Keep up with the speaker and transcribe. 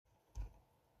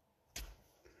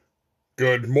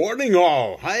Good morning,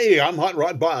 all. Hey, I'm Hot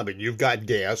Rod Bob, and you've got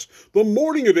gas. The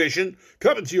morning edition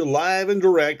coming to you live and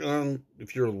direct.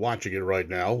 If you're watching it right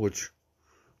now, which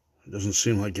doesn't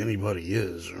seem like anybody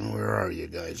is. Where are you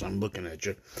guys? I'm looking at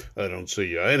you. I don't see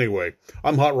you. Anyway,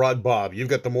 I'm Hot Rod Bob. You've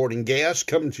got the morning gas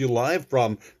coming to you live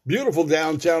from beautiful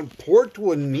downtown Port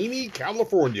Hueneme,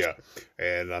 California.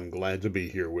 And I'm glad to be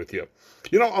here with you.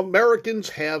 You know, Americans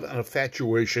have an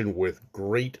infatuation with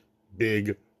great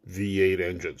big V8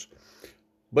 engines.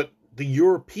 But the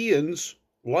Europeans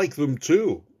like them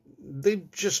too. They've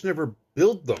just never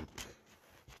built them.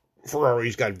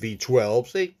 Ferrari's got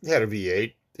V12s. They had a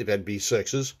V8. They've had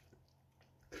V6s.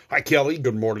 Hi, Kelly.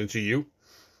 Good morning to you.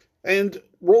 And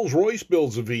Rolls-Royce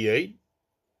builds a V8.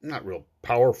 Not real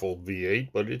powerful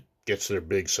V8, but it gets their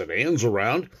big sedans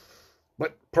around.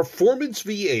 But performance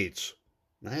V8s,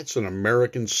 that's an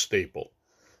American staple.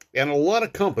 And a lot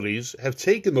of companies have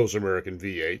taken those American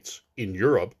V8s in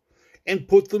Europe and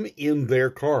put them in their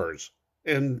cars.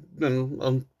 And then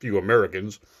a few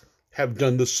Americans have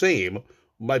done the same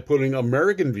by putting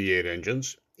American V8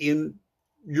 engines in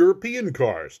European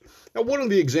cars. Now, one of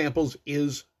the examples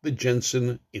is the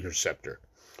Jensen Interceptor.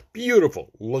 Beautiful,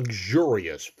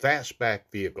 luxurious, fastback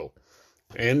vehicle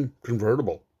and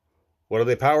convertible. What are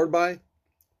they powered by?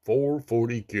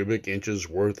 440 cubic inches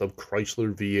worth of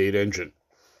Chrysler V8 engine.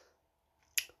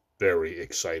 Very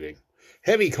exciting.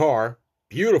 Heavy car,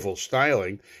 beautiful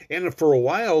styling, and for a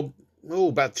while,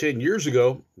 about 10 years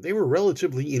ago, they were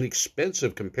relatively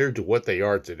inexpensive compared to what they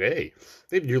are today.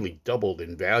 They've nearly doubled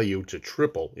in value to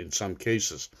triple in some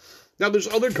cases. Now, there's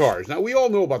other cars. Now, we all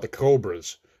know about the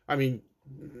Cobras. I mean,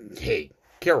 hey,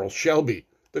 Carroll Shelby,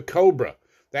 the Cobra.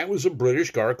 That was a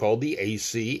British car called the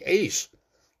AC Ace.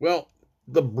 Well,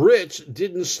 the Brits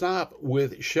didn't stop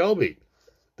with Shelby.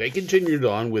 They continued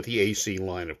on with the AC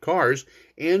line of cars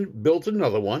and built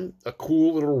another one, a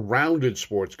cool little rounded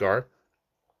sports car,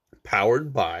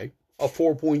 powered by a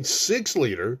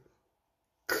 4.6-liter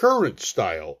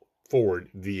current-style Ford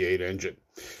V8 engine.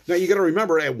 Now, you got to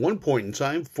remember, at one point in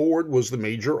time, Ford was the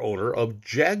major owner of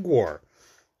Jaguar.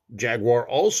 Jaguar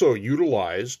also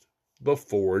utilized the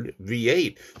Ford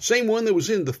V8, same one that was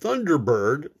in the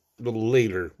Thunderbird, the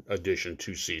later addition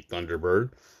 2-seat Thunderbird,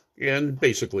 and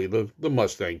basically the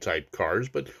Mustang-type cars,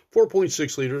 but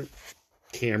 4.6-liter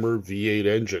Camry V8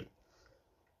 engine.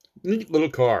 Neat little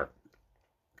car.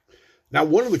 Now,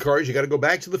 one of the cars, you got to go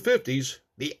back to the 50s,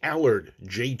 the Allard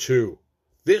J2.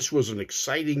 This was an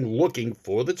exciting looking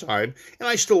for the time, and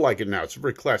I still like it now. It's a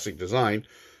very classic design,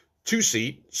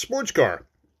 2-seat sports car.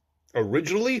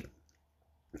 Originally,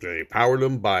 they powered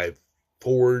them by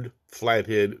Ford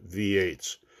flathead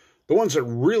V8s. The ones that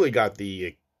really got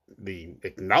the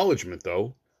acknowledgement,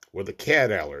 though, were the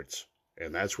Cad Allards,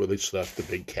 and that's where they stuffed the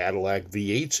big Cadillac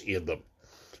V8s in them.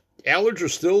 Allards are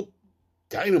still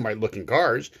dynamite-looking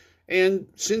cars, and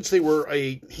since they were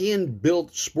a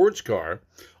hand-built sports car,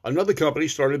 another company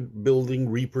started building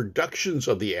reproductions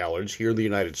of the Allards here in the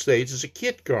United States as a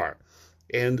kit car,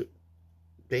 and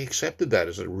they accepted that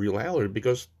as a real Allard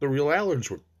because the real Allards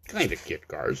were kind of kit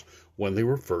cars when they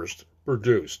were first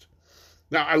produced.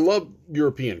 Now, I love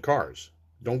European cars.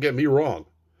 Don't get me wrong.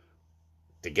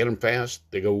 They get them fast.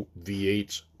 They go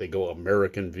V8s. They go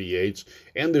American V8s.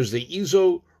 And there's the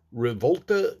Iso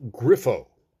Rivolta Grifo.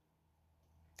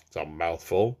 It's a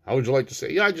mouthful. How would you like to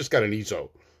say? Yeah, I just got an Iso.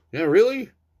 Yeah,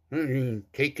 really? You can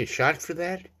take a shot for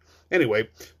that? Anyway,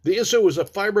 the Iso was a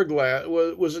fiberglass,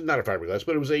 was not a fiberglass,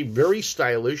 but it was a very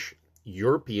stylish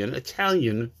European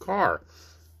Italian car,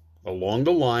 along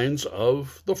the lines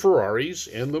of the Ferraris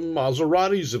and the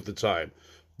Maseratis of the time.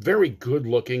 Very good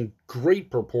looking, great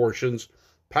proportions,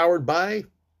 powered by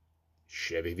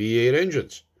Chevy V8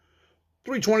 engines.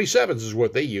 327s is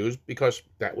what they used because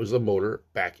that was the motor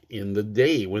back in the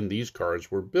day when these cars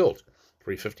were built.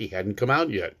 350 hadn't come out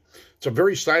yet. It's a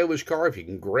very stylish car. If you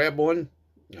can grab one,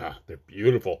 they're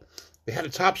beautiful. They had a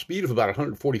top speed of about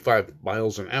 145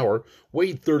 miles an hour,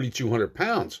 weighed 3,200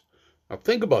 pounds. Now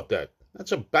think about that.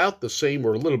 That's about the same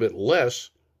or a little bit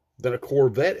less than a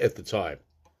Corvette at the time.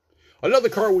 Another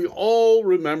car we all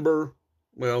remember,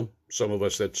 well, some of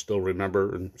us that still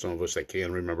remember and some of us that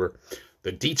can remember,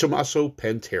 the De Tomaso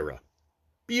Pantera.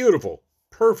 Beautiful,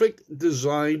 perfect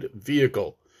designed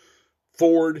vehicle.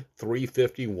 Ford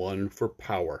 351 for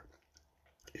power.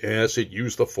 Yes, it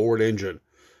used the Ford engine.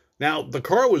 Now, the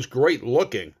car was great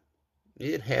looking.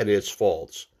 It had its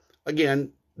faults.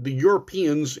 Again, the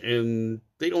Europeans, and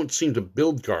they don't seem to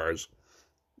build cars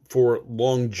for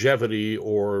longevity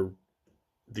or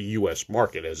the U.S.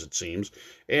 market, as it seems,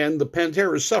 and the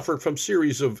Pantera suffered from a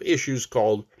series of issues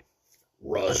called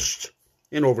rust.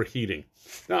 and overheating.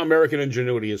 Now, American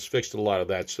Ingenuity has fixed a lot of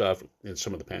that stuff, and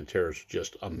some of the Panteras are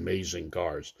just amazing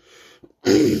cars.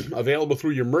 Available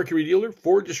through your Mercury dealer.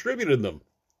 Ford distributed them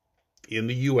in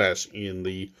the U.S. in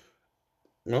the,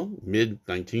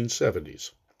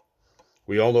 mid-1970s.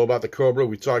 We all know about the Cobra.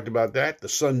 We talked about that. The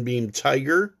Sunbeam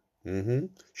Tiger.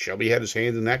 Shelby had his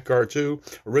hand in that car, too.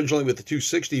 Originally with the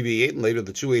 260 V8 and later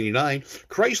the 289,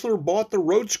 Chrysler bought the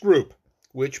Rhodes Group,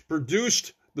 which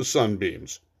produced the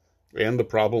Sunbeams. And the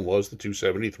problem was the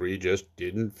 273 just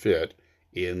didn't fit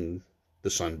in the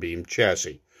Sunbeam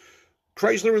chassis.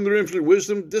 Chrysler, in their infinite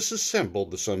wisdom,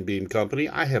 disassembled the Sunbeam company.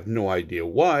 I have no idea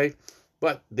why,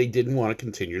 but they didn't want to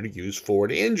continue to use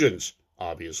Ford engines,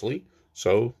 obviously.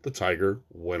 So the Tiger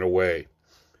went away.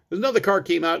 Another car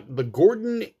came out, the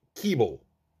Gordon Keeble.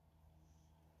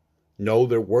 No,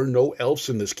 there were no elves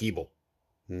in this Keeble.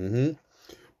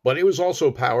 But it was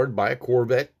also powered by a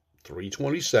Corvette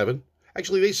 327.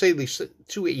 Actually, they say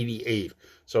 288,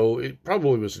 so it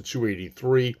probably was a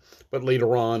 283, but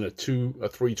later on a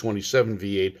 327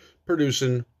 V8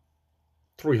 producing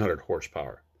 300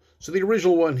 horsepower. So the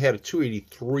original one had a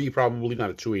 283, probably not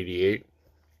a 288,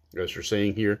 as they're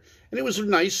saying here. And it was a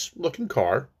nice looking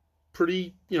car,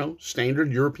 pretty,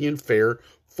 standard European fare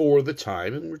for the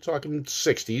time, and we're talking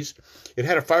 60s. It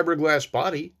had a fiberglass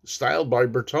body styled by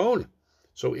Bertone,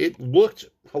 so it looked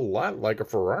a lot like a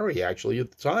Ferrari, actually,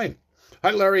 at the time. Hi,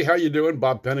 Larry. How you doing?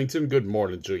 Bob Pennington. Good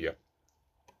morning to you.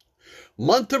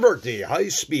 Monteverdi, high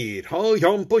speed. We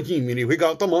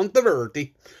got the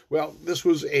Monteverdi. Well, this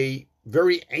was a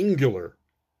very angular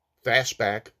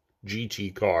fastback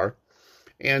GT car,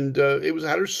 and it was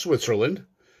out of Switzerland,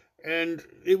 and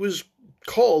it was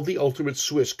called the ultimate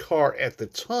Swiss car at the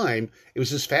time. It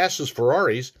was as fast as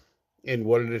Ferraris, and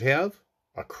what did it have?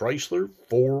 A Chrysler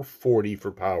 440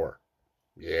 for power.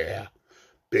 Yeah,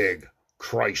 big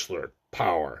Chrysler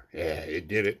power. Yeah, it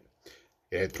did it.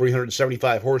 It had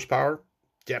 375 horsepower.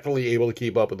 Definitely able to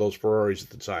keep up with those Ferraris at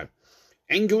the time.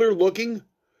 Angular looking.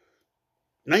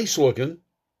 Nice looking.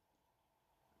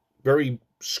 Very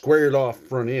squared off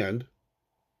front end.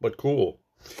 But cool.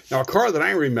 Now, a car that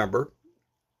I remember,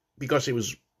 because it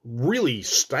was really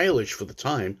stylish for the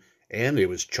time, and it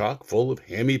was chock full of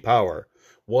hammy power,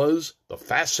 was the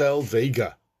Facel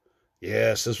Vega.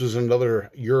 Yes, this was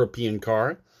another European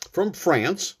car from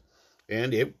France,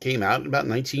 and it came out in about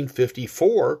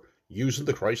 1954 using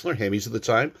the Chrysler Hemis at the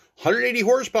time. 180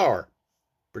 horsepower.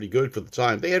 Pretty good for the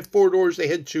time. They had 4 doors, they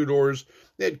had 2 doors,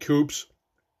 they had coupes.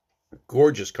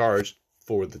 Gorgeous cars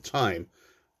for the time.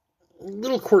 A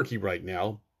little quirky right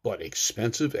now, but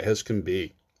expensive as can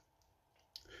be.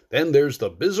 Then there's the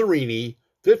Bizzarini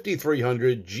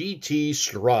 5300 GT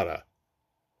Strada.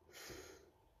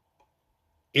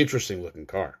 Interesting looking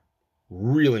car.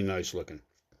 Really nice looking.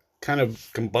 Kind of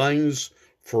combines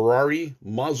Ferrari,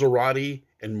 Maserati,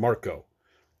 and Marco.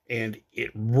 And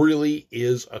it really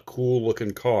is a cool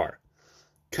looking car.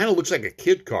 Kind of looks like a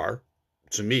kid car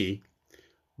to me,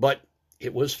 but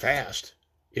it was fast.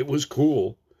 It was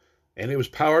cool. And it was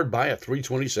powered by a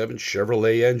 327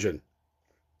 Chevrolet engine.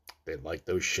 They like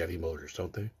those Chevy motors,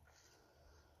 don't they?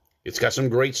 It's got some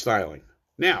great styling.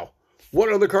 Now,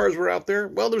 what other cars were out there?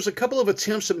 Well, there's a couple of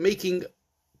attempts at making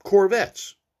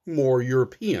Corvettes more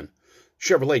European.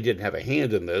 Chevrolet didn't have a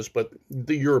hand in this, but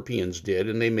the Europeans did,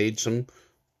 and they made some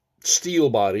steel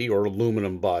body or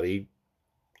aluminum body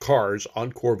cars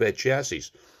on Corvette chassis.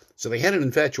 So they had an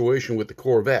infatuation with the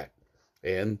Corvette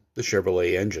and the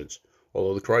Chevrolet engines.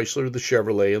 Although the Chrysler, the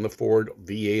Chevrolet, and the Ford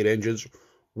V8 engines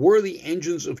were the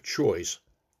engines of choice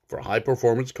for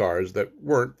high-performance cars that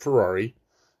weren't Ferrari,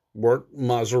 weren't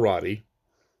Maserati,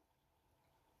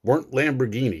 weren't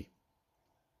Lamborghini,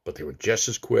 but they were just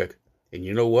as quick. And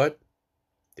you know what?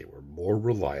 They were more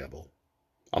reliable.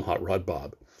 I'm Hot Rod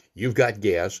Bob. You've got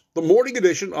gas, the morning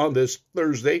edition on this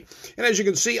Thursday. And as you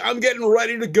can see, I'm getting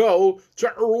ready to go to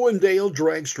Irwindale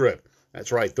Drag Strip.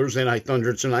 That's right, Thursday Night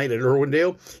Thunder tonight at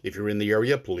Irwindale. If you're in the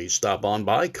area, please stop on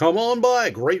by. Come on by.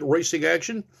 Great racing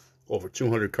action. Over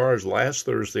 200 cars last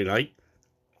Thursday night.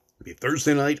 It'll be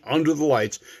Thursday night under the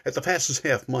lights at the fastest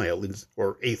half mile,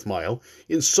 or eighth mile,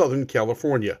 in Southern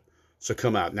California. So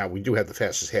come out. Now, we do have the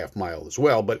fastest half mile as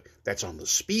well, but that's on the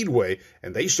Speedway,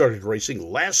 and they started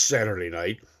racing last Saturday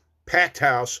night. Packed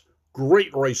house,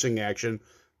 great racing action.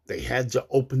 They had to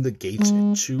open the gates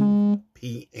at 2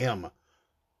 p.m.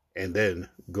 and then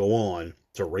go on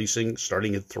to racing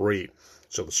starting at 3.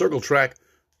 So the Circle Track,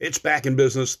 it's back in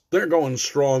business. They're going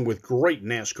strong with great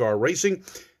NASCAR racing.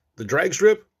 The drag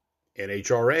strip,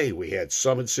 NHRA. We had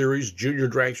Summit Series Junior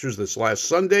Dragsters this last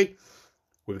Sunday.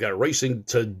 We've got racing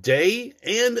today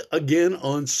and again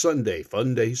on Sunday.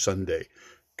 Fun Day Sunday.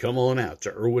 come on out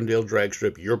to Irwindale Drag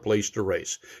Strip, your place to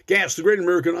race. Gas, the Great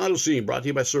American Auto Scene, brought to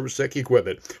you by Service Tech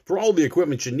Equipment. For all the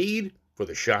equipment you need for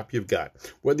the shop you've got.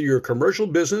 Whether you're a commercial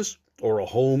business or a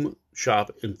home shop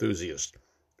enthusiast,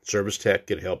 Service Tech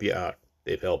can help you out.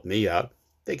 They've helped me out.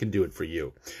 They can do it for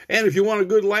you. And if you want a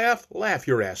good laugh, laugh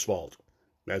your asphalt.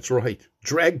 That's right,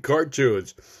 Drag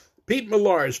Cartoons. Pete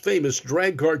Millar's famous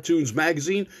Drag Cartoons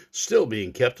magazine, still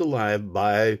being kept alive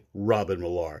by Robin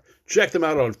Millar. Check them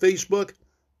out on Facebook.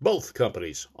 Both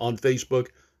companies on Facebook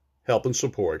help and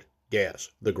support GAS,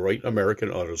 the Great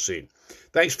American Auto Scene.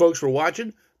 Thanks, folks, for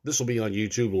watching. This will be on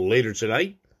YouTube later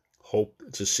tonight. Hope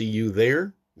to see you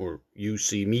there, or you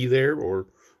see me there, or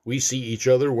we see each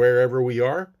other wherever we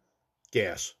are.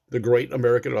 GAS, the Great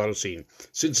American Auto Scene.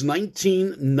 Since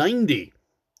 1990,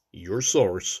 your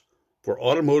source for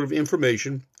automotive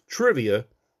information, trivia,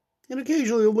 and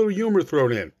occasionally a little humor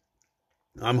thrown in.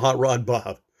 I'm Hot Rod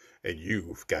Bob, and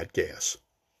you've got gas.